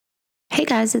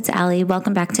guys, it's Allie.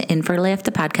 Welcome back to Infertile AF,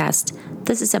 the podcast.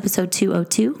 This is episode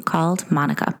 202 called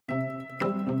Monica.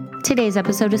 Today's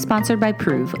episode is sponsored by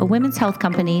Proov, a women's health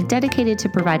company dedicated to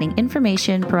providing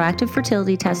information, proactive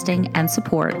fertility testing, and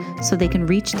support so they can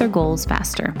reach their goals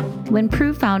faster. When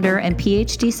Proov founder and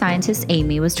PhD scientist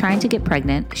Amy was trying to get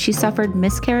pregnant, she suffered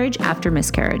miscarriage after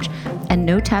miscarriage, and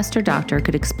no test or doctor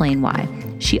could explain why.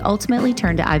 She ultimately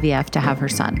turned to IVF to have her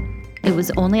son. It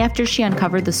was only after she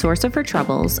uncovered the source of her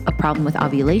troubles, a problem with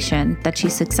ovulation, that she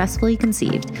successfully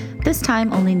conceived, this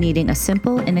time only needing a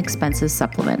simple, inexpensive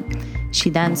supplement. She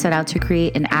then set out to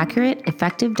create an accurate,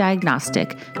 effective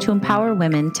diagnostic to empower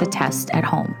women to test at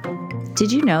home.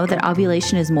 Did you know that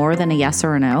ovulation is more than a yes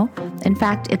or a no? In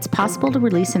fact, it's possible to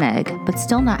release an egg, but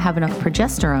still not have enough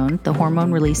progesterone, the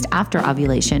hormone released after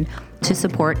ovulation, to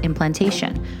support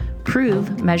implantation.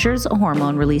 Proov measures a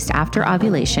hormone released after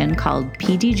ovulation called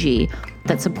PDG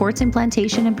that supports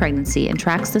implantation and pregnancy and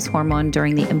tracks this hormone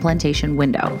during the implantation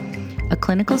window. A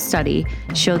clinical study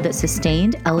showed that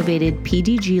sustained elevated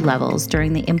PDG levels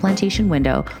during the implantation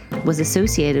window was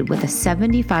associated with a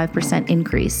 75%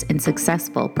 increase in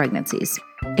successful pregnancies.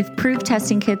 If Proov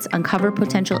testing kits uncover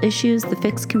potential issues, the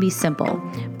fix can be simple.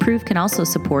 Proov can also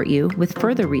support you with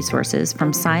further resources,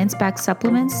 from science-backed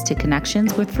supplements to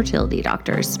connections with fertility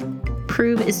doctors.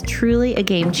 Proov is truly a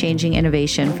game-changing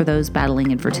innovation for those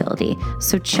battling infertility.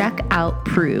 So check out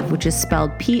Proov, which is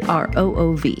spelled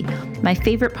P-R-O-O-V. My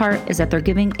favorite part is that they're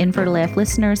giving Infertile AF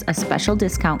listeners a special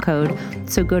discount code.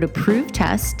 So go to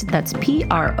ProovTest, that's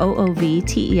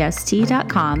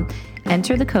PROOVTEST.com,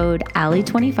 enter the code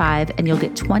ALLIE25, and you'll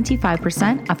get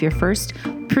 25% off your first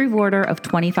Proov order of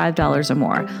 $25 or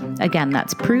more. Again,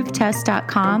 that's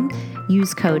ProovTest.com.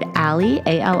 Use code ALLIE,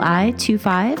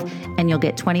 A-L-I-25, and you'll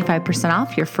get 25%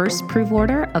 off your first Proov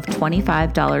order of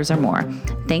 $25 or more.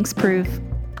 Thanks, Proov.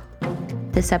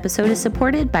 This episode is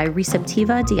supported by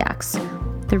Receptiva DX.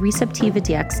 The Receptiva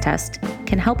DX test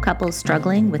can help couples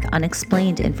struggling with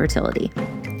unexplained infertility.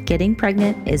 Getting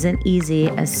pregnant isn't easy,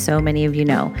 as so many of you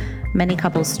know. Many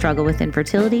couples struggle with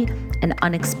infertility, and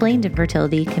unexplained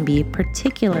infertility can be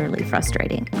particularly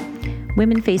frustrating.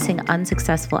 Women facing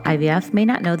unsuccessful IVF may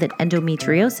not know that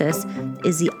endometriosis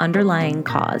is the underlying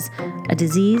cause, a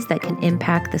disease that can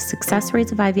impact the success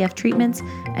rates of IVF treatments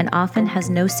and often has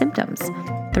no symptoms.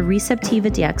 The Receptiva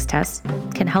DX test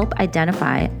can help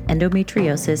identify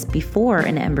endometriosis before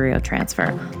an embryo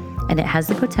transfer, and it has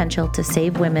the potential to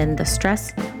save women the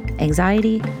stress,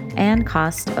 anxiety, and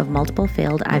cost of multiple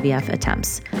failed IVF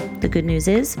attempts. The good news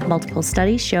is, multiple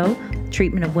studies show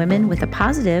treatment of women with a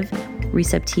positive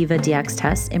Receptiva DX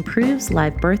test improves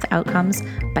live birth outcomes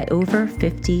by over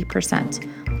 50%.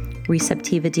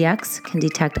 Receptiva DX can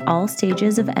detect all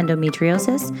stages of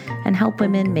endometriosis and help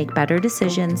women make better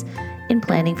decisions in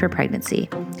planning for pregnancy.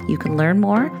 You can learn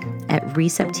more at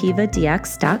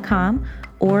receptivadx.com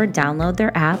or download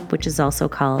their app, which is also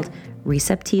called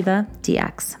Receptiva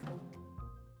DX.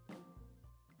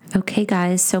 Okay,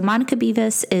 guys, so Monica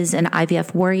Beavis is an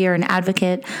IVF warrior and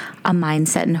advocate, a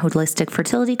mindset and holistic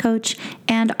fertility coach,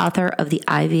 and author of the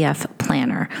IVF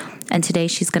Planner. And today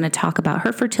she's going to talk about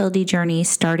her fertility journey,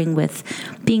 starting with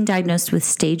being diagnosed with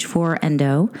stage 4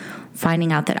 endo,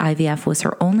 finding out that IVF was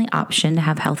her only option to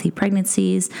have healthy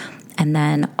pregnancies, and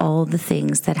then all the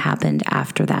things that happened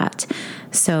after that.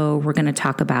 So we're going to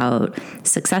talk about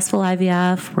successful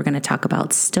IVF. We're going to talk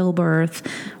about stillbirth.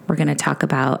 We're going to talk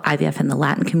about IVF in the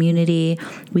Latin community.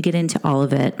 We get into all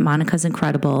of it. Monica's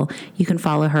incredible. You can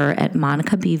follow her at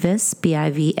Monica Beavis,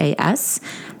 B-I-V-A-S,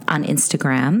 on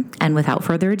Instagram. And without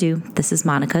further ado, this is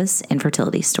Monica's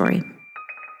infertility story.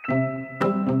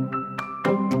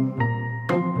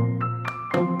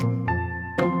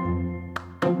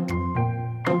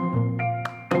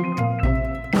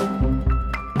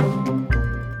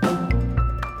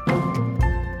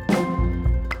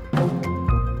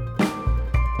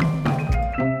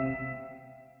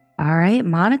 All right,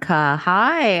 Monica.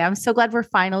 Hi. I'm so glad we're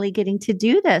finally getting to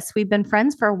do this. We've been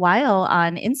friends for a while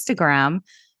on Instagram,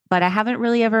 but I haven't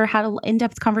really ever had an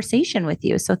in-depth conversation with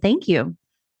you. So thank you.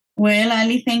 Well,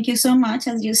 Ali, thank you so much.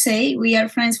 As you say, we are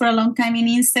friends for a long time in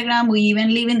Instagram. We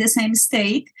even live in the same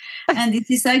state. And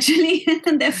this is actually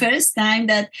the first time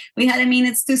that we had a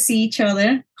minute to see each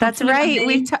other. That's right.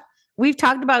 We've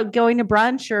talked about going to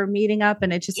brunch or meeting up,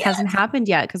 and it just hasn't happened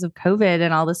yet because of COVID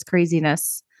and all this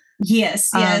craziness. Yes.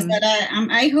 But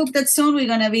I hope that soon we're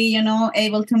going to be,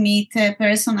 able to meet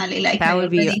personally, like that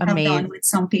would be amazing. Have done with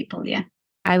some people. Yeah.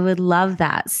 I would love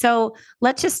that. So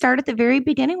let's just start at the very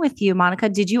beginning with you, Monica.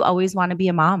 Did you always want to be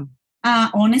a mom?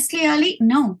 Honestly, Ali,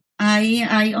 no.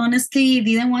 I honestly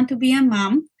didn't want to be a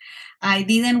mom. I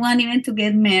didn't want even to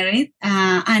get married.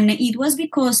 And it was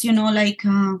because,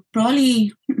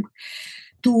 probably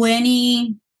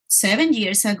 27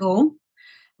 years ago,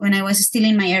 when I was still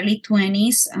in my early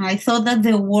 20s, I thought that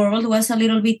the world was a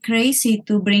little bit crazy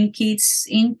to bring kids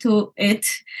into it.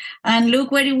 And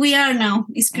look where we are now.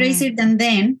 It's crazier than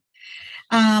then.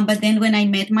 But then when I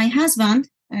met my husband,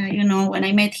 when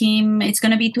I met him, it's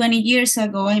going to be 20 years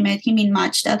ago. I met him in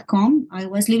Match.com. I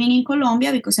was living in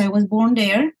Colombia because I was born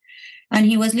there. And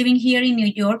he was living here in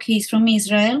New York. He's from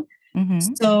Israel.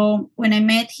 Mm-hmm. So when I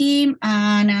met him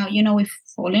and, we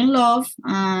fall in love,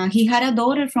 he had a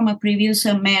daughter from a previous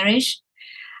marriage.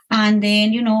 And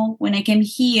then, when I came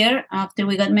here after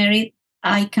we got married,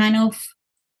 I kind of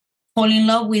fall in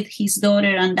love with his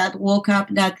daughter, and that woke up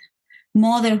that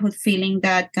motherhood feeling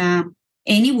that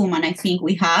any woman, I think,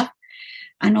 we have.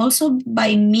 And also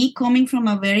by me coming from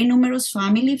a very numerous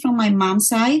family from my mom's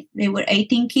side, there were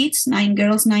 18 kids, 9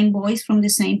 girls, 9 boys from the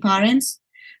same parents.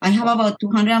 I have about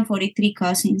 243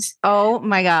 cousins. Oh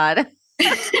my God.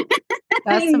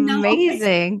 That's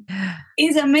amazing.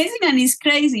 It's amazing and it's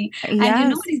crazy.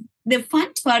 Yes. And the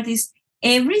fun part is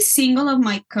every single of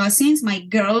my cousins, my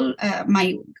girl,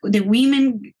 the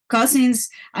women cousins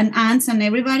and aunts and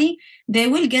everybody, they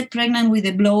will get pregnant with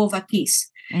the blow of a kiss.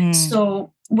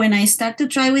 So when I start to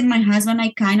try with my husband,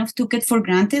 I kind of took it for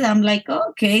granted. I'm like,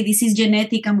 okay, this is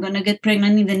genetic. I'm going to get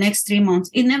pregnant in the next 3 months.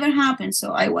 It never happened.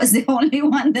 So I was the only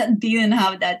one that didn't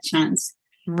have that chance.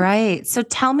 Right. So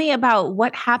tell me about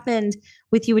what happened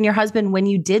with you and your husband when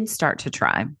you did start to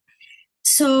try.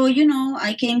 So,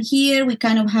 I came here. We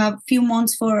kind of have a few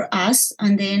months for us.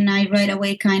 And then I right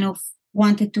away kind of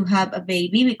wanted to have a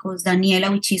baby because Daniela,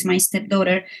 which is my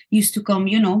stepdaughter, used to come,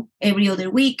 every other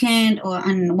weekend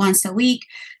and once a week.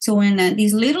 So when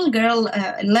this little girl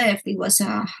left, it was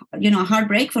a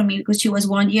heartbreak for me because she was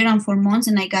 1 year and 4 months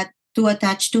and I got too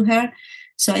attached to her.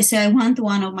 So I said, I want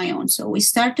one of my own. So we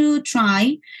start to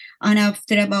try. And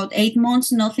after about 8 months,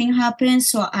 nothing happened.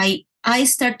 So I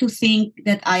start to think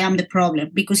that I am the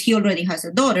problem because he already has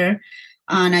a daughter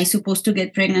and I'm supposed to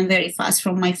get pregnant very fast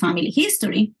from my family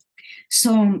history.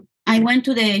 So I went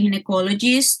to the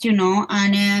gynecologist,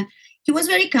 and he was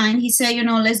very kind. He said,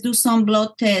 let's do some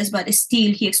blood tests, but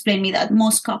still he explained me that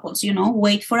most couples,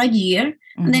 wait for a year.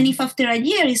 Mm-hmm. And then if after a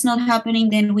year it's not happening,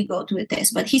 then we go to the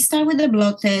test. But he started with the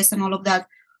blood test and all of that,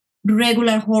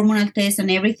 regular hormonal test,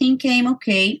 and everything came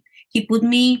okay. He put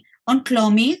me on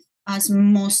Clomid, as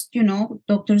most,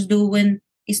 doctors do when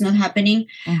it's not happening.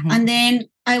 Mm-hmm. And then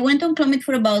I went on Clomid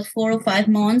for about 4 or 5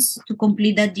 months to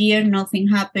complete that year. Nothing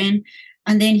happened.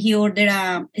 And then he ordered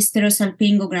a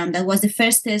stereosalpingogram. That was the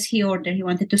first test he ordered. He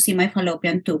wanted to see my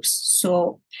fallopian tubes.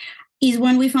 So is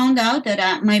when we found out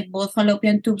that my both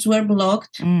fallopian tubes were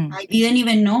blocked. I didn't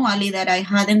even know, Ali, that I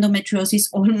had endometriosis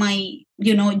all my,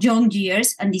 young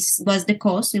years. And this was the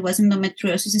cause. It was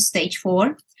endometriosis stage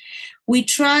 4. We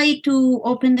tried to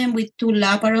open them with 2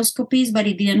 laparoscopies, but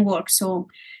it didn't work. So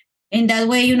in that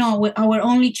way, our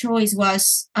only choice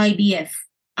was IVF.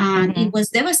 And it was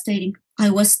devastating. I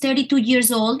was 32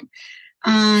 years old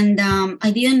and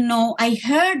I didn't know. I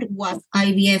heard what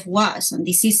IVF was. And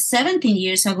this is 17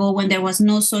 years ago when there was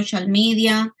no social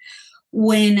media,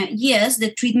 when, yes,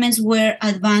 the treatments were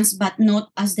advanced, but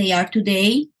not as they are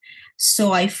today.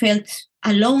 So I felt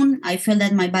alone. I felt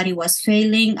that my body was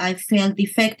failing. I felt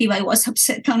defective. I was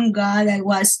upset on God. I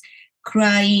was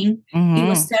crying. Mm-hmm. It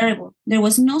was terrible. There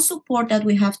was no support that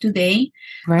we have today.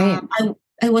 Right.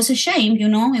 I was ashamed,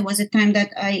 It was a time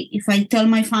that if I tell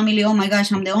my family, oh my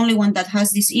gosh, I'm the only one that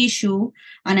has this issue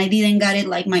and I didn't get it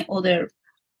like my other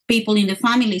people in the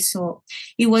family. So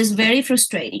it was very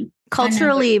frustrating.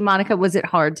 Culturally, Monica, was it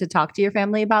hard to talk to your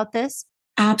family about this?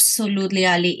 Absolutely,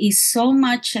 Ali. It's so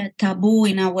much taboo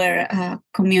in our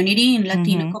community, in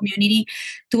Latino community,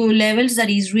 to levels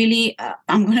that is really,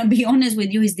 I'm going to be honest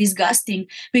with you, is disgusting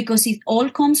because it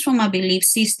all comes from a belief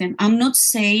system. I'm not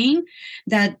saying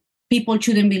that people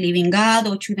shouldn't believe in God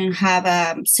or shouldn't have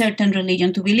a certain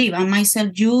religion to believe. I'm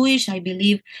myself Jewish. I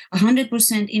believe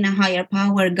 100% in a higher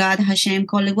power, God, Hashem,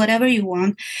 call it whatever you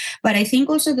want. But I think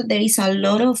also that there is a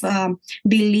lot of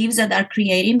beliefs that are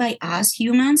created by us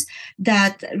humans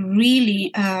that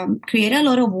really create a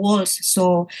lot of walls.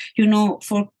 So,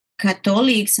 for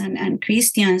Catholics and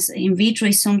Christians, in vitro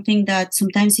is something that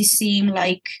sometimes is seen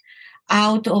like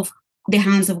out of the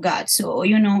hands of God. So,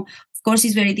 of course,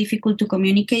 it's very difficult to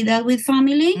communicate that with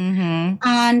family. Mm-hmm.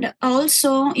 And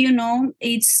also,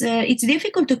 it's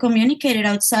difficult to communicate it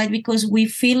outside because we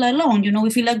feel alone. We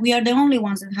feel like we are the only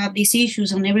ones that have these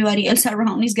issues and everybody else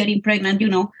around is getting pregnant,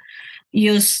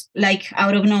 just like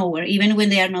out of nowhere, even when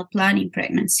they are not planning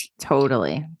pregnancy.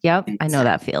 Totally. Yep. Exactly. I know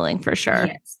that feeling for sure.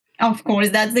 Yes. Of course,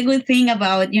 that's the good thing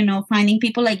about, finding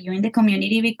people like you in the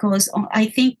community, because I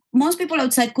think most people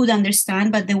outside could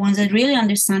understand, but the ones that really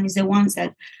understand is the ones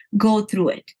that go through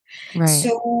it. Right.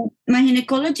 So my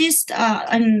gynecologist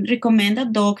recommend a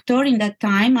doctor in that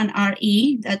time, an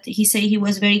RE, that he said he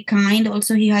was very kind.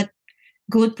 Also, he had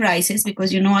good prices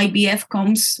because, IVF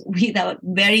comes with a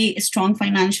very strong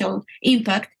financial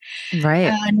impact.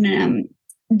 Right. And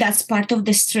that's part of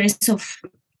the stress of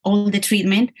all the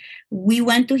treatment. We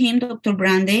went to him, Dr.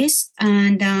 Brandes,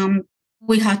 and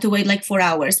we had to wait like 4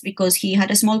 hours because he had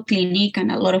a small clinic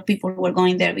and a lot of people were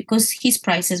going there because his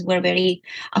prices were very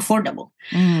affordable.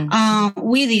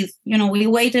 We did, we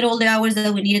waited all the hours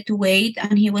that we needed to wait,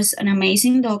 and he was an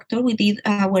amazing doctor. We did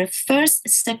our first,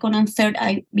 second, and third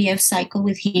IVF cycle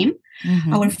with him.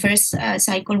 Our first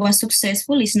cycle was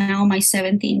successful. It's now my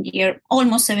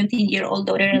almost 17-year-old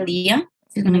daughter, Aliyah.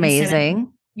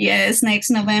 Amazing. Yes, next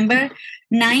November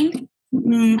 9th.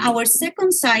 Our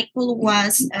second cycle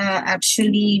was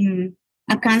actually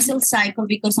a canceled cycle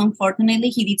because unfortunately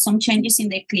he did some changes in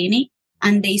the clinic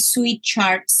and they switched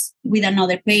charts with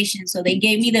another patient. So they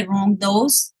gave me the wrong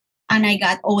dose and I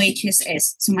got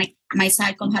OHSS. So my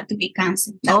cycle had to be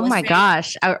canceled. Oh my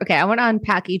gosh. Okay. I want to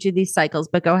unpack each of these cycles,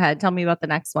 but go ahead. Tell me about the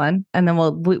next one. And then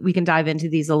we can dive into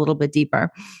these a little bit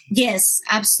deeper. Yes,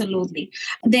 absolutely.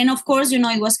 Then of course,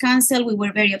 it was canceled. We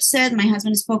were very upset. My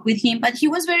husband spoke with him, but he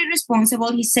was very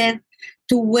responsible. He said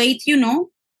to wait,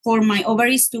 for my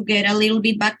ovaries to get a little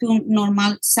bit back to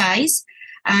normal size.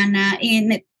 And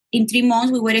in 3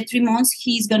 months, we waited 3 months.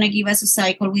 He's going to give us a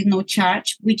cycle with no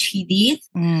charge, which he did.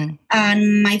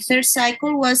 And my third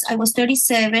cycle I was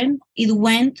 37. It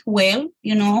went well.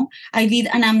 I did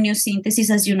an amniocentesis,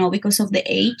 as you know, because of the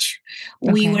age.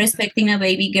 Okay. We were expecting a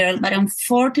baby girl, but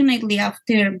unfortunately,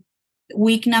 after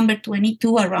week number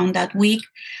 22, around that week,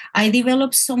 I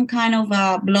developed some kind of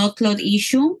a blood clot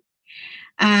issue.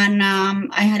 And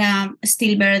I had a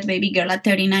stillbirth baby girl at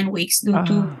 39 weeks due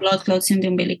to blood clots in the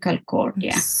umbilical cord.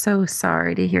 Yeah. I'm so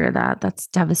sorry to hear that. That's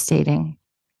devastating.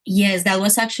 Yes, that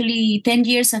was actually 10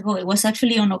 years ago. It was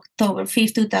actually on October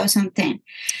 5th, 2010.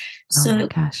 So my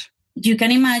gosh. You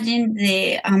can imagine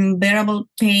the unbearable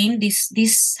pain.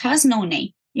 This has no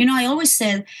name. I always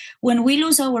said, when we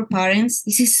lose our parents,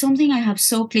 this is something I have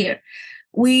so clear.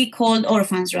 We called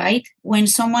orphans, right? When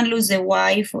someone loses a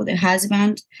wife or the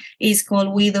husband, it's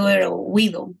called widower or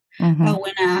widow.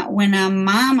 When a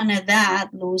mom and a dad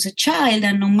lose a child,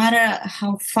 and no matter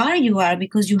how far you are,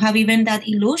 because you have even that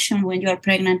illusion when you are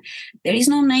pregnant, there is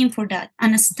no name for that.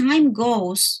 And as time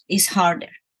goes, it's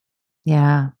harder.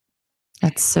 Yeah,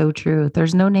 that's so true.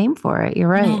 There's no name for it. You're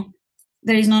right. No,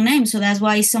 there is no name. So that's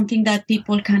why it's something that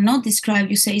people cannot describe.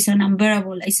 You say it's an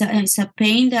unbearable. It's a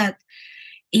pain that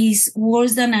is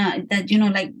worse than that,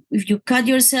 like if you cut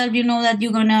yourself, that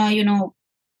you're gonna,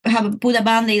 put a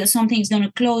band-aid or something is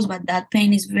gonna close, but that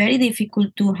pain is very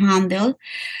difficult to handle.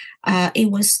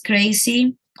 It was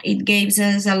crazy. It gives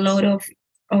us a lot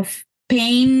of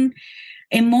pain,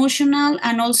 emotional,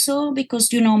 and also because,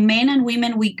 men and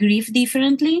women, we grieve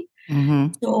differently.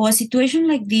 So a situation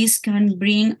like this can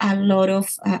bring a lot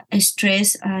of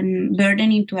stress and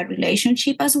burden into a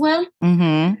relationship as well.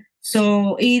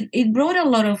 So it brought a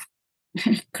lot of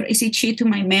crazy shit to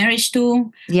my marriage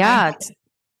too. Yeah.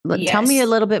 Tell me a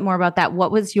little bit more about that.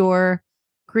 What was your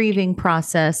grieving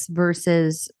process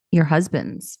versus your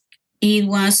husband's? It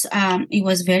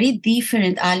was very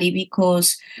different, Ali,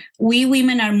 because we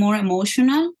women are more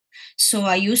emotional. So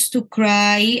I used to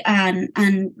cry and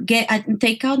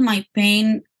take out my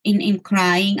pain in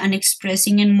crying and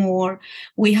expressing it more.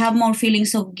 We have more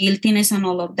feelings of guiltiness and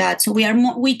all of that. So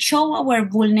we show our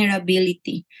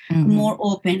vulnerability more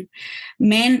open.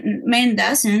 Men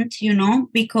doesn't,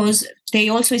 because they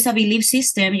also is a belief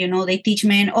system. They teach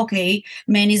men, okay,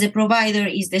 men is the provider,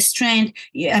 is the strength.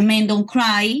 Men don't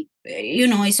cry.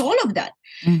 It's all of that.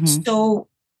 So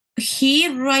he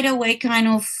right away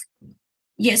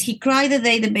yes, he cried the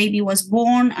day the baby was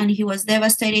born and he was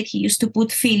devastated. He used to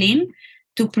put filling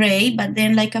to pray, but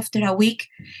then like after a week,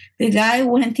 the guy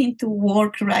went into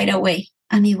work right away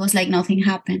and it was like nothing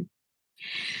happened.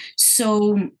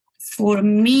 So for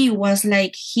me, it was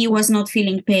like he was not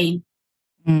feeling pain.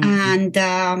 And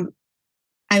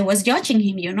I was judging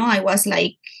him, I was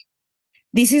like,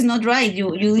 this is not right.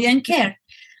 You didn't care.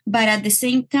 But at the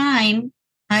same time,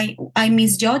 I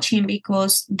misjudged him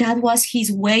because that was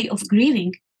his way of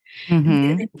grieving.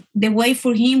 The way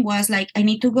for him was like, I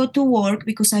need to go to work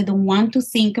because I don't want to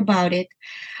think about it.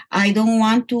 I don't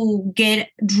want to get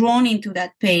drawn into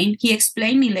that pain. He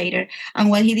explained me later. And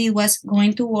what he did was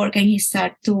going to work and he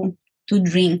started to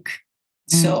drink.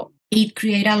 So it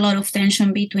created a lot of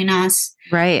tension between us.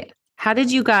 Right. How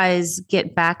did you guys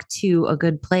get back to a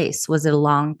good place? Was it a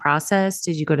long process?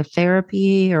 Did you go to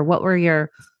therapy, or what were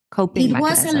your coping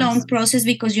mechanisms? It was a long process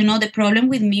because, you know, the problem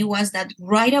with me was that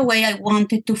right away I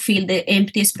wanted to fill the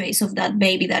empty space of that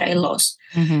baby that I lost.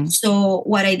 Mm-hmm. So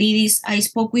what I did is I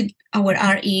spoke with our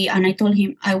RE and I told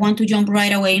him, I want to jump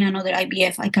right away in another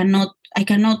IVF. I cannot,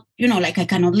 you know, like I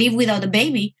cannot live without the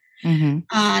baby. Mm-hmm.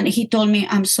 And he told me,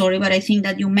 I'm sorry, but I think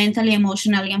that you mentally,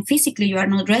 emotionally, and physically, you are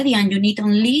not ready. And you need at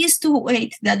least to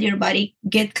wait that your body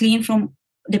get clean from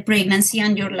the pregnancy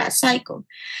and your last cycle.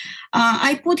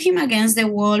 I put him against the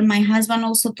wall. My husband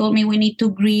also told me we need to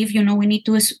grieve, you know, we need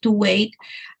to wait.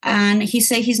 And he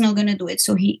said he's not going to do it.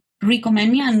 So he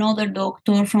recommended me another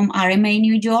doctor from RMA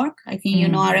New York. I think you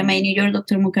know RMA New York,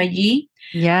 Dr. Mukherjee.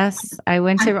 Yes, I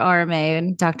went to RMA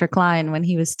and Dr. Klein when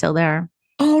he was still there.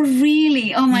 Oh,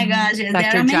 really? Oh, my gosh. Yes,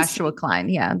 Dr. Joshua Klein.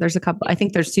 Yeah, there's a couple. I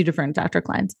think there's two different Dr.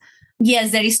 Kleins.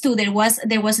 Yes, there is two. There was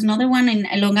another one in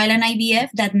Long Island IVF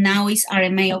that now is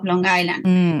RMA of Long Island.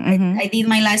 Mm-hmm. I did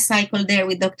my last cycle there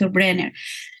with Dr. Brenner.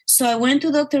 So I went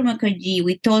to Dr. Mukherjee.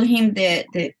 We told him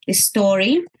the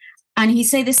story, and he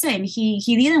said the same. He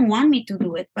didn't want me to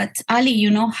do it. But Ali,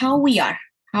 you know how we are,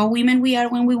 how women we are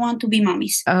when we want to be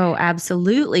mommies. Oh,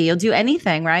 absolutely. You'll do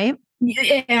anything, right?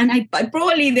 Yeah, and I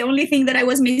probably the only thing that I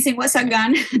was missing was a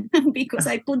gun because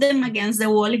I put them against the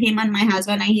wall, him and my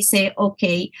husband, and he said,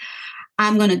 okay,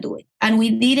 I'm going to do it. And we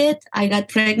did it. I got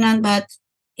pregnant, but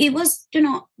it was, you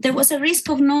know, there was a risk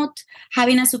of not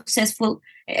having a successful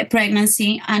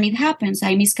pregnancy, and it happens.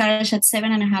 I miscarried at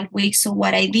 7.5 weeks. So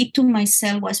what I did to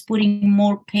myself was putting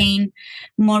more pain,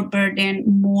 more burden,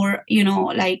 more, you know,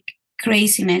 like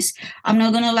craziness. I'm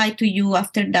not going to lie to you.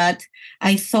 After that,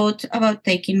 I thought about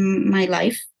taking my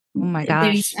life. Oh my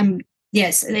gosh.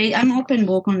 I'm open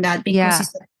book on that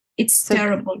because it's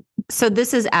terrible. So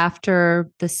this is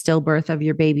after the stillbirth of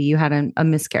your baby. You had a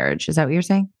miscarriage. Is that what you're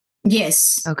saying?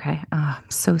 Yes. Okay. Oh, I'm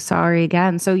so sorry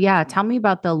again. So yeah, tell me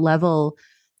about the level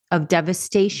of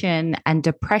devastation and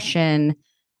depression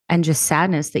and just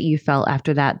sadness that you felt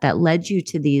after that led you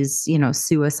to these, you know,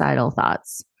 suicidal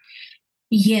thoughts.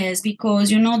 Yes, because,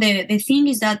 you know, the thing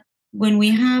is that when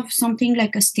we have something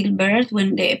like a stillbirth,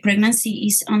 when the pregnancy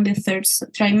is on the third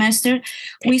trimester,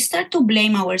 we start to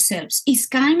blame ourselves. It's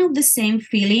kind of the same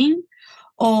feeling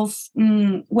of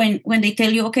when they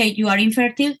tell you, okay, you are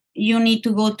infertile, you need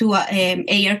to go to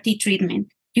a ART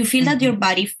treatment. You feel that your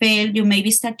body failed. You maybe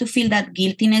start to feel that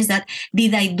guiltiness that,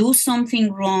 did I do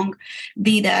something wrong?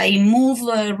 Did I move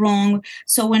wrong?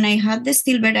 So when I had the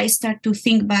stillbirth, I start to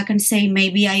think back and say,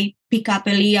 maybe I pick up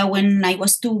Elia when I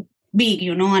was too big,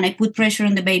 you know, and I put pressure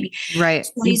on the baby. Right.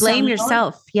 So you blame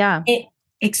yourself. Yeah.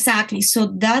 Exactly. So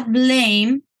that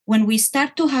blame, when we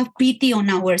start to have pity on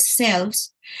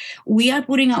ourselves, we are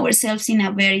putting ourselves in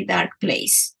a very dark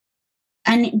place.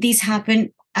 And this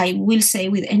happened, I will say,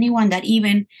 with anyone that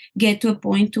even get to a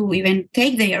point to even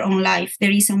take their own life.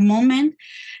 There is a moment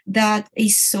that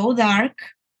is so dark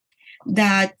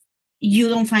that you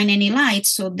don't find any light,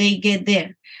 so they get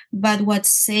there. But what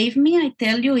saved me, I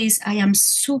tell you, is I am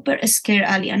super scared,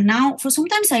 Ali. And now, for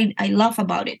sometimes I laugh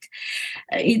about it.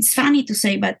 It's funny to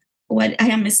say, but what I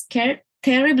am scared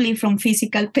terribly from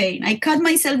physical pain. I cut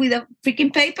myself with a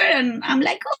freaking paper and I'm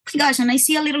like, oh my gosh, and I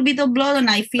see a little bit of blood and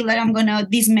I feel like I'm gonna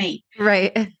dismay.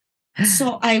 Right.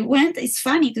 So I went, it's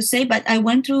funny to say, but I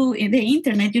went through the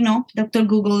internet, you know, Dr.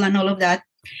 Google and all of that.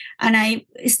 And I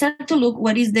started to look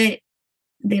what is the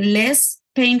less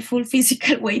painful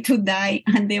physical way to die.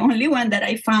 And the only one that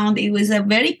I found, it was a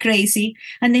very crazy.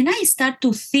 And then I start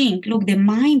to think, look, the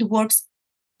mind works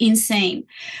insane.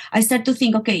 I start to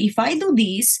think, okay, if I do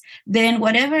this, then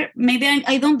whatever, maybe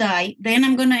I don't die, then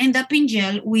I'm going to end up in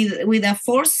jail with a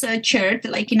forced shirt,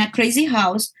 like in a crazy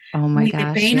house. Oh my with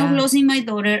gosh, the pain of losing my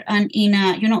daughter and in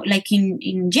a, you know, like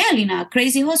in jail, in a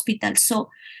crazy hospital. So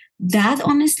that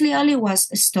honestly, Ali, was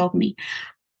stopped me.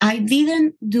 I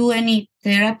didn't do any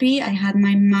therapy. I had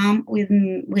my mom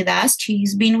with us.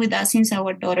 She's been with us since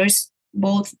our daughters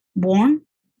both born.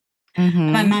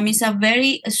 Mm-hmm. My mom is a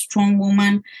very strong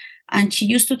woman, and she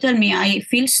used to tell me, I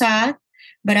feel sad,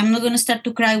 but I'm not going to start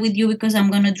to cry with you because I'm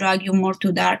going to drag you more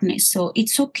to darkness. So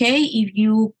it's okay if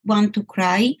you want to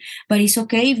cry, but it's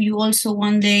okay if you also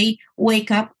one day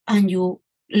wake up and you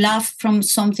laugh from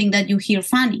something that you hear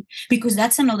funny, because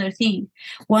that's another thing.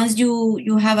 Once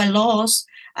you have a loss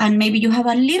and maybe you have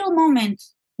a little moment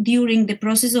during the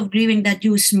process of grieving that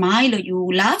you smile or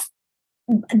you laugh,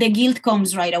 the guilt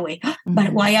comes right away. Mm-hmm.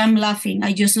 But why I'm laughing?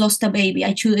 I just lost a baby.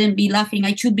 I shouldn't be laughing.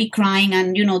 I should be crying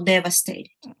and, you know, devastated.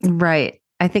 Right.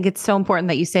 I think it's so important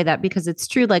that you say that because it's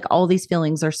true. Like all these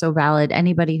feelings are so valid.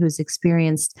 Anybody who's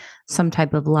experienced some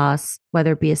type of loss,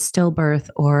 whether it be a stillbirth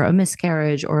or a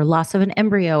miscarriage or loss of an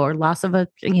embryo or loss of a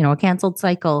canceled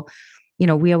cycle,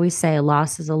 we always say a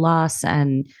loss is a loss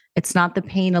and it's not the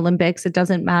pain Olympics. It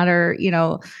doesn't matter.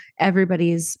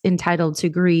 Everybody's entitled to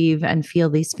grieve and feel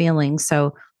these feelings.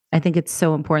 So I think it's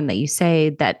so important that you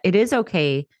say that it is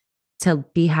okay to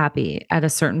be happy at a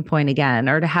certain point again,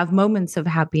 or to have moments of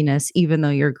happiness, even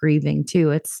though you're grieving too.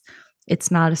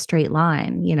 It's not a straight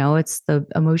line. It's the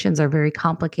emotions are very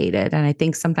complicated. And I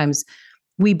think sometimes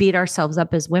we beat ourselves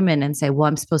up as women and say, well,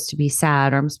 I'm supposed to be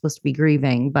sad or I'm supposed to be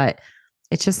grieving, but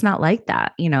it's just not like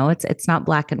that. It's not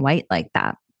black and white like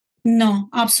that. No,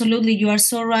 absolutely. You are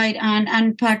so right.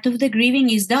 And part of the grieving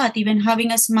is that even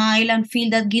having a smile and feel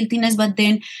that guiltiness, but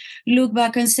then look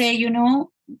back and say,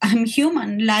 I'm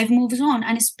human, life moves on.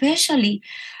 And especially,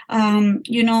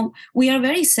 we are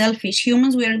very selfish.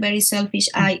 Humans, we are very selfish.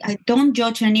 I don't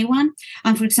judge anyone.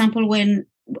 And for example, when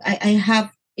I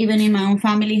have, even in my own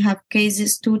family, have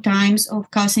cases 2 times of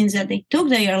cousins that they took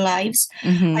their lives.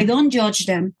 Mm-hmm. I don't judge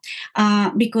them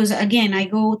because, again, I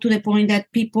go to the point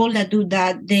that people that do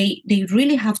that, they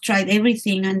really have tried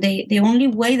everything. And the only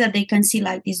way that they can see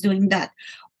light is doing that.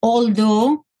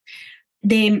 Although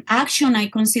the action, I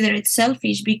consider it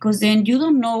selfish because then you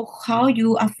don't know how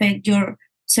you affect your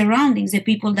surroundings, the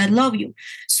people that love you.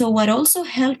 So what also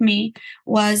helped me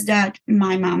was that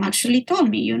my mom actually told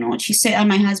me, she said, and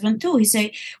my husband too, he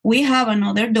said, we have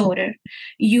another daughter.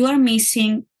 You are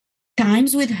missing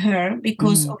times with her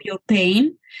because of your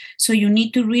pain. So you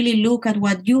need to really look at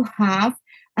what you have.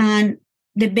 And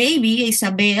the baby,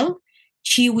 Isabel,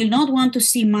 she will not want to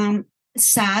see mom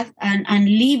sad and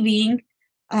leaving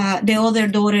the other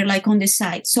daughter like on the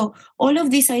side. So all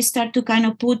of this, I start to kind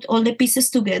of put all the pieces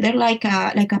together like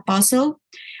a puzzle,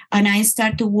 and I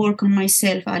start to work on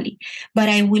myself, Ali. But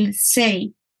I will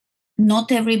say,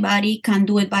 not everybody can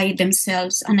do it by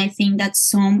themselves, and I think that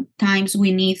sometimes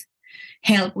we need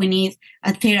help. We need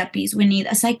a therapist. We need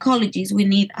a psychologist. We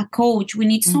need a coach. We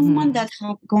need someone that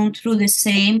have gone through the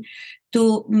same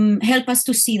to help us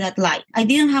to see that light. I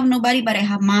didn't have nobody, but I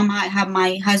have mama, I have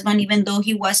my husband, even though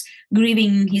he was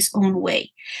grieving in his own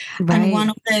way. Right. And one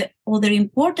of the other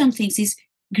important things is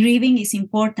grieving is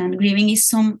important. Grieving is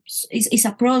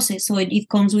a process. So it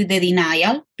comes with the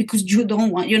denial because you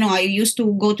don't want, I used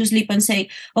to go to sleep and say,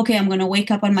 okay, I'm going to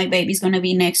wake up and my baby's going to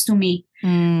be next to me.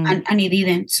 And it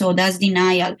didn't. So that's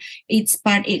denial.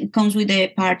 It comes with the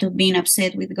part of being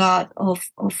upset with God, of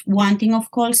wanting, of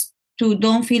course, to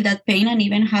don't feel that pain and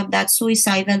even have that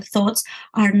suicidal thoughts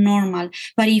are normal.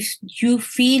 But if you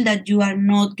feel that you are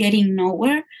not getting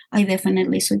nowhere, I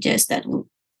definitely suggest that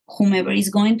whomever is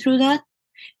going through that,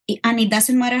 and it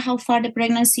doesn't matter how far the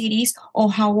pregnancy is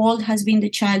or how old has been the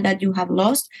child that you have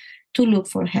lost, to look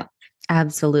for help.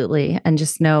 Absolutely. And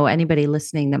just know, anybody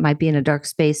listening that might be in a dark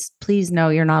space, please know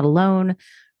you're not alone.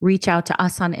 Reach out to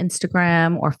us on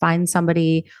Instagram or find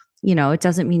somebody. It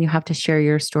doesn't mean you have to share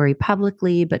your story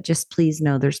publicly, but just please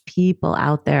know there's people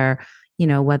out there,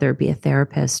 whether it be a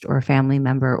therapist or a family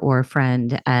member or a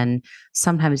friend. And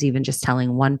sometimes even just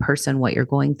telling one person what you're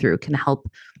going through can help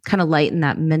kind of lighten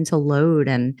that mental load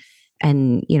and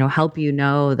help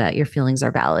know that your feelings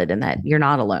are valid and that you're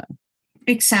not alone.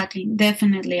 Exactly.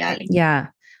 Definitely, Ali. Yeah.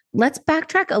 Let's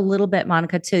backtrack a little bit,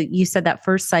 Monica, to you said that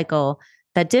first cycle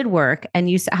that did work. And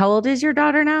you said, how old is your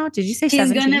daughter now? Did you say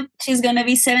 17? She's gonna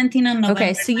be 17 on November.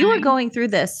 Okay. So you were going through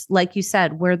this, like you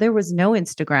said, where there was no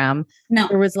Instagram. No.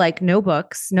 There was like no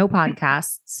books, no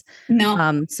podcasts.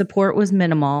 No. Support was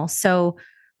minimal. So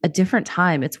a different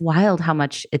time. It's wild how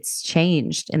much it's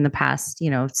changed in the past,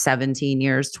 17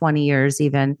 years, 20 years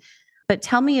even. But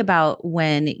tell me about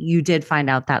when you did find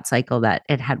out that cycle that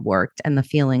it had worked and the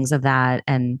feelings of that,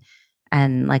 and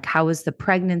like, how was the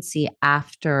pregnancy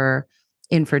after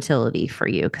infertility for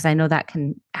you? Because I know that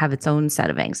can have its own set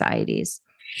of anxieties.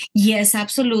 Yes,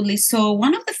 absolutely. So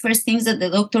one of the first things that the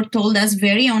doctor told us,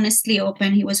 very honestly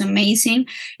open, he was amazing,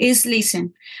 is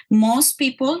listen, most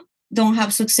people don't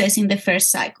have success in the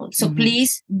first cycle. So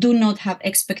please do not have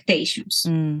expectations.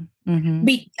 And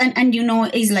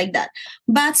it's like that.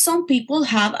 But some people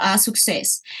have a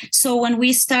success. So when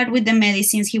we start with the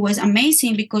medicines, he was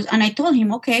amazing and I told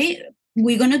him, okay,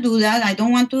 we're going to do that. I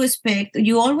don't want to expect.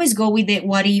 You always go with the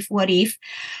what if.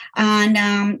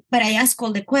 And, but I ask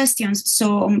all the questions.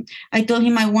 So I told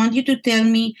him, I want you to tell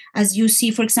me, as you see,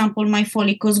 for example, my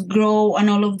follicles grow and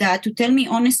all of that, to tell me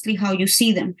honestly how you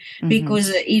see them.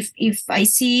 Because if I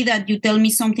see that you tell me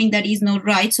something that is not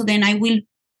right, so then I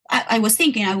was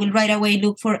thinking I will right away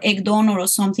look for egg donor or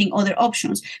something, other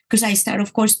options, because I start,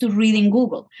 of course, to read in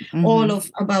Google all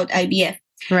about IVF.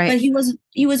 Right. But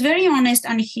he was very honest,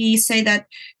 and he said that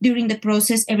during the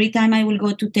process, every time I will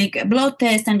go to take a blood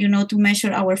test and to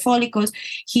measure our follicles,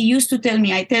 he used to tell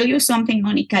me, I tell you something,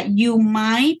 Monica, you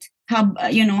might have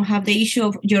have the issue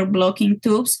of your blocking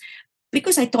tubes,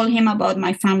 because I told him about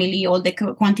my family, all the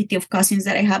quantity of cousins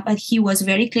that I have, but he was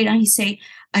very clear, and he said,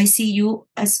 I see you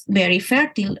as very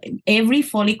fertile. Every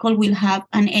follicle will have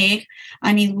an egg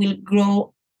and it will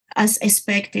grow as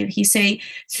expected. He said,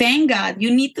 thank God,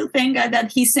 you need to thank God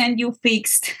that he sent you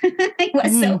fixed. It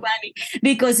was so funny,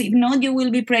 because if not, you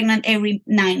will be pregnant every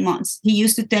 9 months. He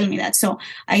used to tell me that. So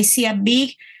I see a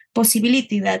big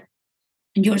possibility that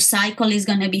your cycle is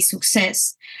going to be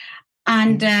success.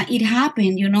 And it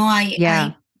happened,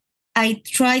 I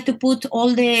try to put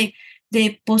all the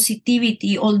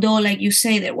positivity, although, like you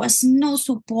say, there was no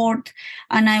support,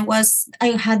 and I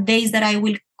had days that I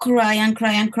will cry and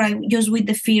cry and cry, just with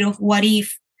the fear of what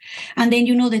if. And then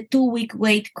the 2-week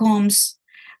wait comes,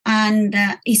 and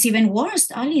it's even worse,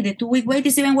 Ali. The 2-week wait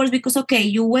is even worse, because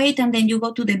you wait, and then you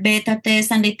go to the beta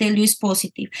test and they tell you it's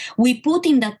positive. We put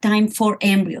in that time for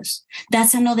embryos.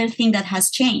 That's another thing that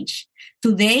has changed.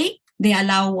 Today they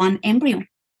allow 1 embryo,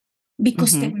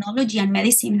 because technology and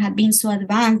medicine have been so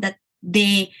advanced that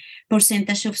the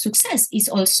percentage of success is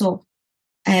also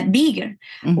bigger.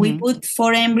 We put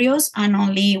 4 embryos and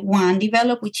only 1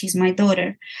 developed, which is my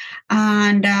daughter.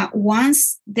 And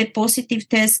once the positive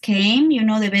test came,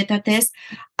 the beta test,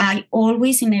 I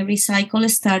always in every cycle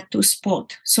start to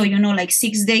spot. So, like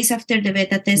 6 days after the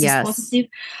beta test is positive,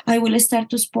 I will start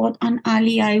to spot. And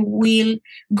Ali, I will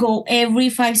go every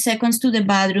 5 seconds to the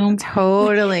bathroom.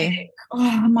 Totally.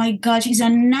 Oh my gosh, it's a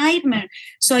nightmare.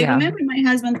 So I remember my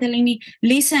husband telling me,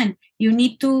 listen, you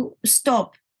need to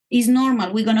stop. It's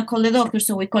normal. We're going to call the doctor.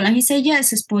 So we call, and he said, yes,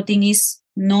 spotting is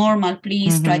normal.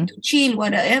 Please try to chill,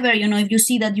 whatever. If you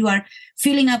see that you are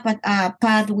filling up a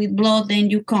pad with blood, then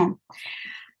you come.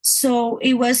 So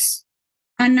it was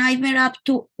a nightmare up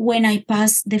to when I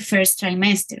passed the first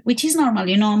trimester, which is normal.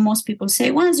 Most people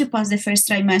say once you pass the first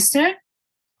trimester,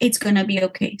 it's going to be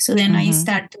okay. So then I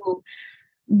start to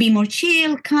be more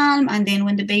chill, calm. And then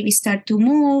when the baby started to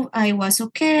move, I was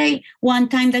okay. One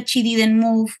time that she didn't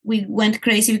move, we went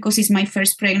crazy, because it's my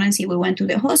first pregnancy. We went to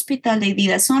the hospital. They did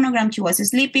a sonogram. She was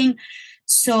sleeping.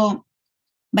 So,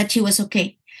 but she was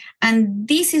okay. And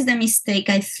this is the mistake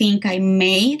I think I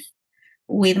made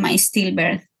with my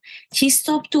stillbirth. She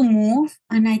stopped to move,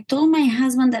 and I told my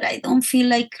husband that I don't feel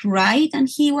like right. And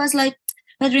he was like,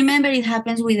 but remember, it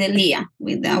happens with Elia,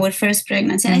 with our first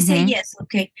pregnancy. And I said, yes,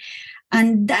 okay.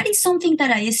 And that is something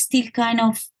that I still kind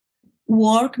of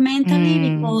work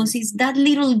mentally, because it's that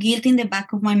little guilt in the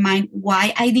back of my mind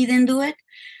why I didn't do it.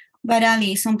 But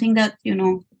Ali, something that,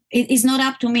 it's not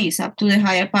up to me. It's up to the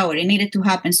higher power. It needed to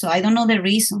happen. So I don't know the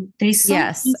reason. There is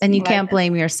and you can't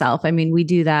blame yourself. I mean, we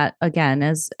do that again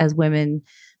as women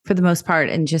for the most part.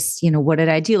 And just, what did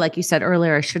I do? Like you said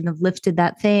earlier, I shouldn't have lifted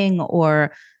that thing,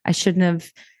 or I shouldn't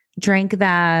have drank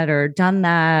that or done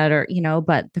that, or,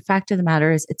 but the fact of the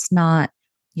matter is it's not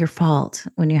your fault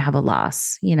when you have a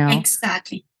loss,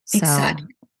 Exactly. So, exactly.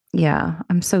 Yeah.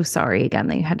 I'm so sorry again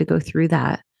that you had to go through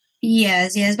that.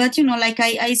 Yes. But, like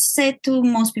I said to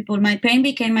most people, my pain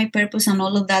became my purpose, and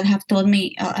all of that have taught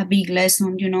me a big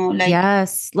lesson,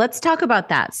 Yes. Let's talk about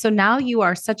that. So now you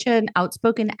are such an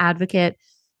outspoken advocate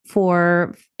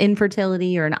for infertility.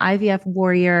 You're an IVF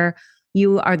warrior.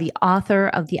 You are the author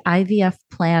of the IVF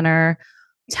Planner.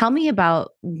 Tell me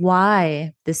about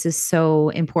why this is so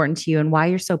important to you and why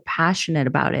you're so passionate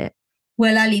about it.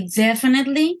 Well, Ali,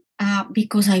 definitely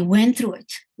because I went through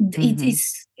it.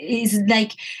 It's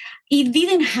like it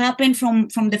didn't happen from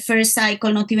the first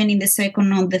cycle, not even in the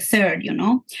second or the third,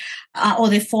 or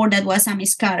the fourth that was a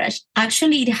miscarriage.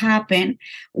 Actually, it happened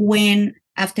when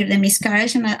after the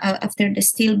miscarriage and after the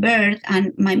stillbirth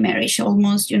and my marriage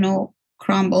almost,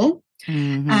 crumbled.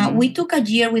 We took a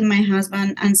year with my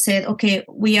husband and said, okay,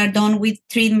 we are done with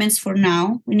treatments for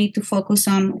now. We need to focus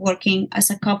on working as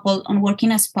a couple, on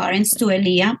working as parents to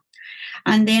Elia.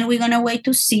 And then we're going to wait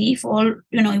to see if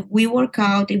if we work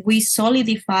out, if we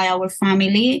solidify our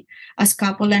family as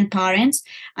couple and parents,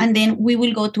 and then we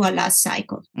will go to a last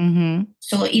cycle.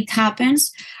 So it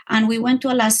happens. And we went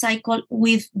to a last cycle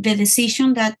with the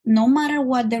decision that no matter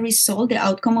what the result, the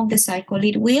outcome of the cycle,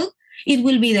 it will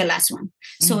be the last one.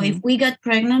 So if we get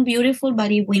pregnant, beautiful,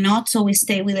 but if we not, so we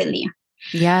stay with Elia.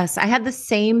 Yes. I had the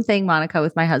same thing, Monica,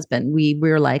 with my husband. We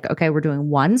were like, okay, we're doing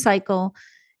one cycle.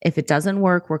 If it doesn't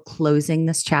work, we're closing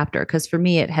this chapter. Because for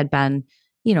me, it had been,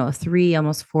 a 3,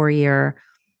 almost 4-year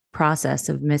process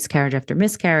of miscarriage after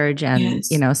miscarriage. And,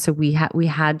 so we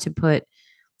had to put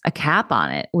a cap on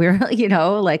it. We're,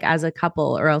 like as a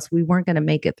couple, or else we weren't going to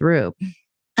make it through.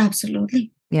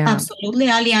 Absolutely. Yeah. Absolutely,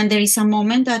 Ali. And there is a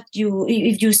moment that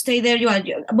if you stay there,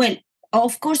 well,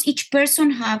 of course, each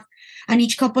person and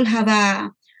each couple have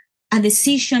a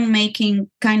decision-making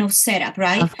kind of setup,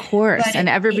 right? Of course. But And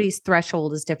everybody's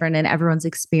threshold is different and everyone's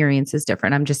experience is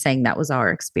different. I'm just saying that was our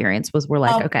experience, was we're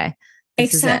like, okay,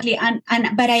 this exactly. is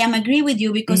it. But I am agree with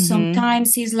you, because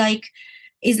sometimes it's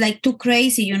like too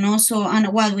crazy, So,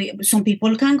 and some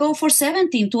people can go for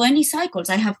 17, 20 cycles.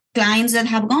 I have clients that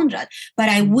have gone that, but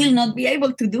I will not be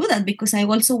able to do that because I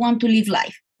also want to live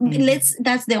life.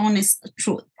 That's the honest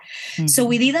truth. So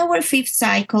we did our 5th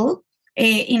cycle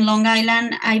in Long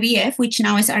Island IVF, which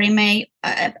now is RMA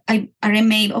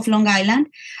of Long Island.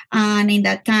 And in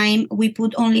that time, we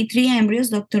put only 3 embryos.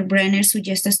 Dr. Brenner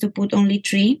suggested us to put only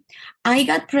 3. I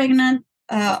got pregnant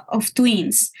of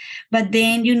twins. But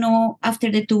then,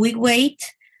 after the 2-week wait,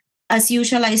 as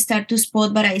usual, I start to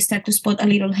spot a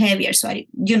little heavier. So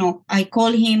I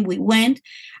called him, we went,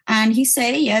 and he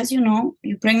said, yes, you're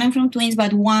pregnant from twins,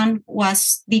 but one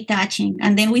was detaching.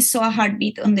 And then we saw a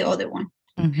heartbeat on the other one.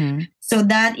 So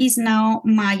that is now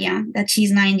Maya, that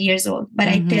she's 9 years old. But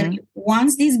I tell you,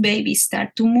 once these babies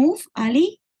start to move,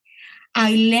 Ali,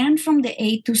 I learned from the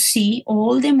A to C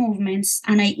all the movements,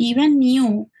 and I even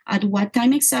knew at what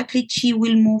time exactly she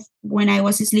will move when I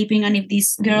was sleeping. And if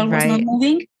this girl was not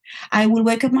moving, I will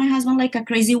wake up my husband like a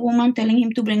crazy woman, telling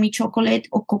him to bring me chocolate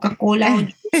or Coca-Cola.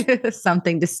 Or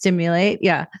something to stimulate.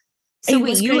 Yeah. So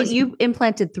wait, you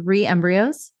implanted 3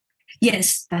 embryos?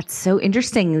 Yes. That's so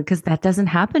interesting because that doesn't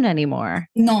happen anymore.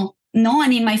 No.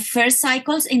 And in my first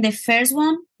cycles, in the first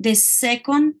one, the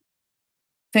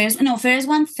first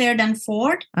one, third and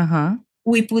fourth,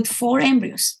 we put 4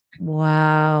 embryos.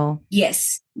 Wow.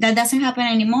 Yes. That doesn't happen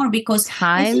anymore because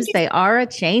times they are a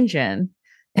changing.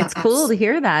 It's cool to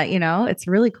hear that, it's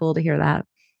really cool to hear that.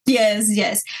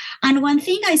 Yes. And one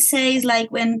thing I say is,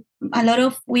 like, when a lot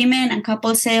of women and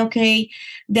couples say, okay,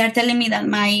 they're telling me that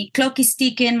my clock is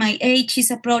ticking, my age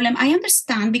is a problem. I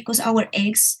understand, because our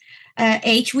eggs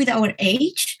age with our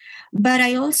age. But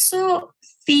I also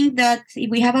think that if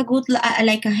we have a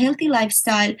healthy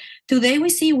lifestyle, today we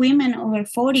see women over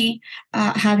 40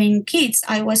 having kids.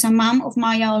 I was a mom of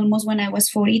Maya almost when I was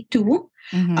 42.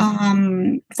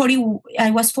 I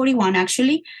was 41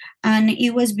 actually, and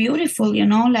it was beautiful.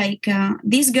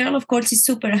 This girl, of course, is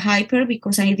super hyper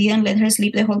because I didn't let her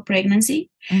sleep the whole pregnancy.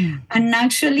 And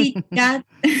actually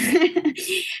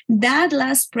that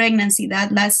last pregnancy,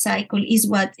 that last cycle is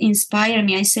what inspired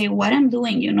me. I say, what I'm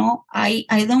doing, I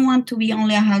don't want to be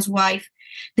only a housewife.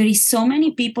 There is so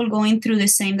many people going through the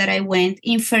same that I went: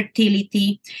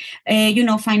 infertility,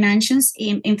 financial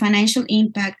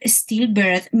impact,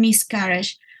 stillbirth,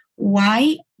 miscarriage.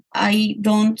 Why I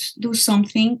don't do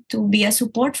something to be a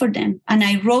support for them? And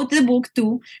I wrote the book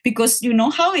too, because you know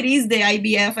how it is, the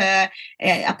IVF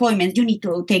appointment. You need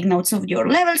to take notes of your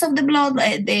levels of the blood,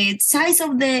 the size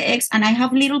of the eggs, and I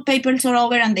have little papers all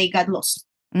over, and they got lost.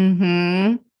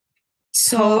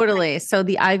 Totally. So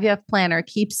the IVF planner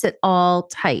keeps it all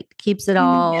tight, keeps it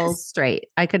all straight.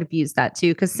 I could have used that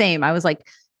too, because I was like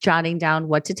jotting down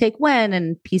what to take when,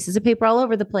 and pieces of paper all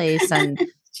over the place. And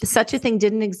such a thing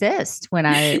didn't exist when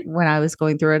I was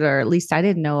going through it, or at least I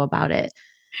didn't know about it.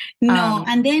 No.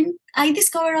 And then I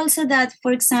discovered also that,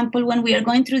 for example, when we are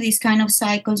going through these kind of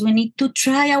cycles, we need to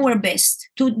try our best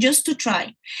to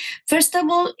try. First of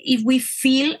all, if we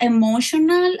feel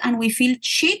emotional and we feel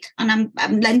shit, and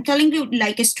I'm telling you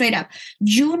like straight up,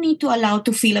 you need to allow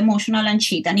to feel emotional and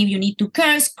shit. And if you need to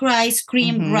curse, cry,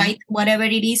 scream, write, whatever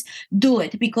it is, do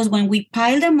it. Because when we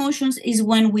pile the emotions is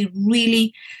when we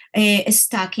really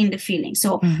stuck in the feeling.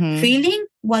 So feeling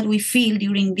what we feel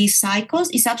during these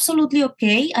cycles is absolutely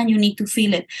okay, and you need to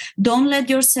feel it. Don't let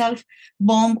yourself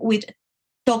bomb with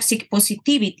toxic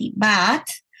positivity. But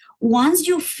once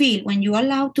you feel, when you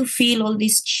allow to feel all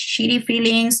these shitty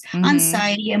feelings,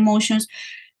 anxiety, emotions,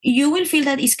 you will feel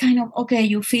that it's kind of okay.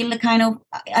 You feel the kind of,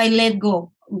 I let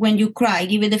go. When you cry,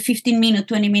 give it a 15-minute,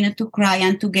 20-minute to cry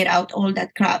and to get out all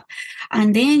that crap.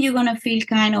 And then you're going to feel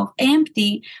kind of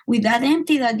empty. With that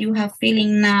empty that you have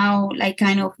feeling now, like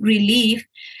kind of relief,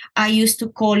 I used to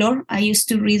color. I used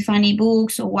to read funny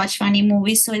books or watch funny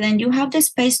movies. So then you have the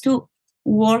space to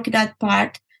work that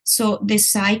part. So the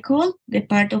cycle, the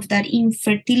part of that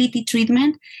infertility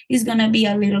treatment, is going to be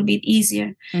a little bit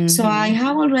easier. So I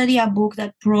have already a book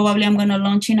that probably I'm going to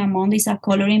launch in a month. It's a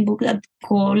coloring book that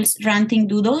calls Ranting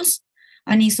Doodles.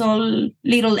 And it's all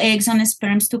little eggs and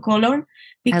sperms to color.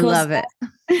 I love it.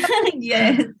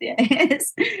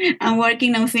 Yes. I'm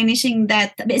working on finishing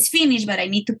that. It's finished, but I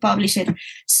need to publish it.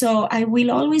 So I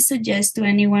will always suggest to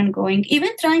anyone going, even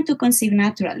trying to conceive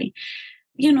naturally,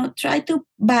 try to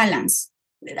balance.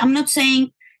 I'm not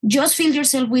saying just fill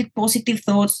yourself with positive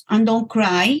thoughts and don't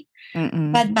cry,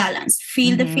 but balance.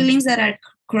 Feel the feelings that are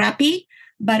crappy,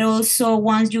 but also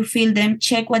once you feel them,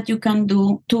 check what you can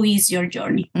do to ease your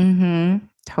journey.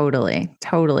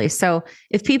 Totally. So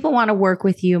if people want to work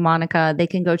with you, Monica, they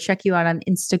can go check you out on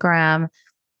Instagram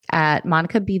at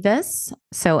Monica Bivas.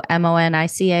 So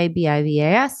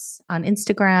MonicABivas on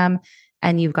Instagram.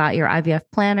 And you've got your IVF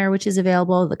planner, which is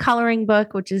available, the coloring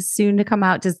book, which is soon to come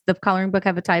out. Does the coloring book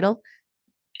have a title?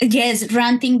 Yes,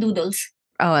 Ranting Doodles.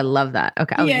 Oh, I love that.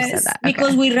 Okay. Oh, yes, you said that. Okay.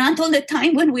 Because we rant all the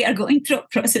time when we are going through a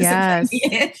process of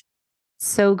IVF.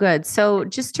 So good. So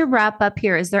just to wrap up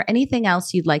here, is there anything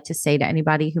else you'd like to say to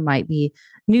anybody who might be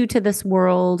new to this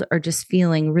world or just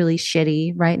feeling really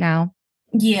shitty right now?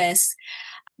 Yes.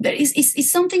 There is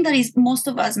it's something that is most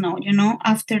of us know,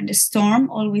 after the storm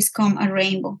always come a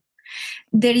rainbow.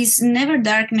 There is never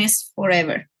darkness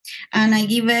forever. And I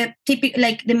give a typical,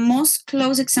 like the most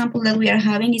close example that we are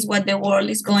having is what the world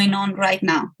is going on right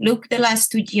now. Look, the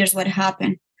last 2 years, what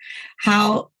happened,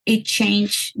 how it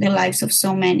changed the lives of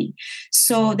so many.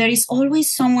 So there is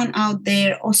always someone out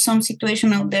there or some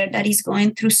situation out there that is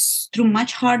going through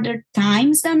much harder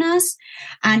times than us.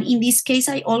 And in this case,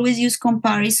 I always use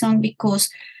comparison because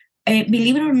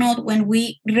believe it or not, when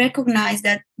we recognize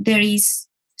that there is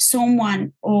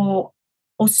someone or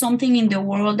something in the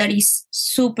world that is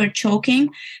super choking,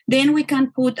 then we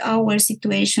can put our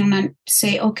situation and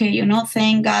say, okay,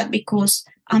 thank God, because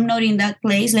I'm not in that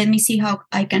place. Let me see how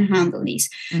I can handle this.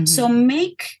 So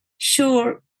make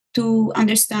sure to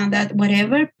understand that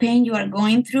whatever pain you are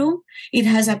going through, it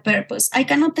has a purpose. I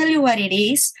cannot tell you what it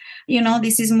is.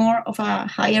 This is more of a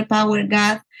higher power,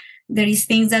 God. There is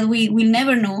things that we will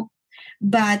never know,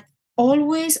 but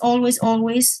always, always,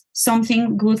 always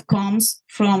something good comes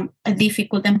from a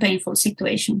difficult and painful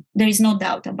situation. There is no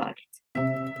doubt about it.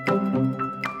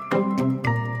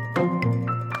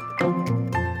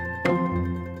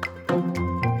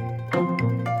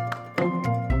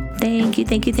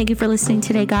 Thank you for listening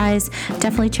today, guys.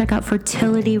 Definitely check out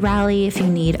Fertility Rally if you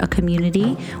need a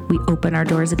community. We open our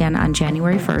doors again on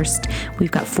January 1st.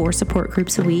 We've got 4 support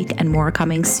groups a week and more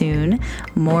coming soon.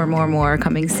 More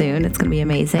coming soon. It's going to be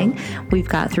amazing. We've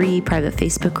got 3 private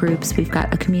Facebook groups. We've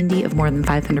got a community of more than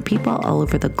 500 people all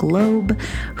over the globe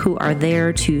who are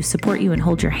there to support you and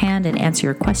hold your hand and answer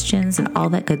your questions and all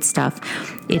that good stuff.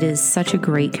 It is such a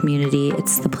great community.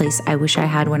 It's the place I wish I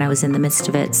had when I was in the midst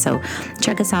of it. So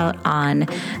check us out on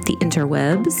the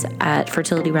interwebs at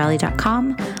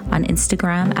fertilityrally.com, on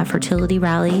Instagram at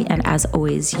fertilityrally, and as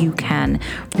always, you can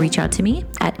reach out to me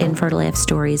at InfertileAF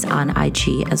Stories on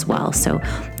IG as well. So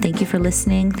thank you for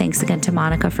listening. Thanks again to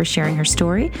Monica for sharing her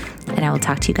story, and I will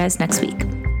talk to you guys next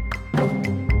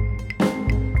week.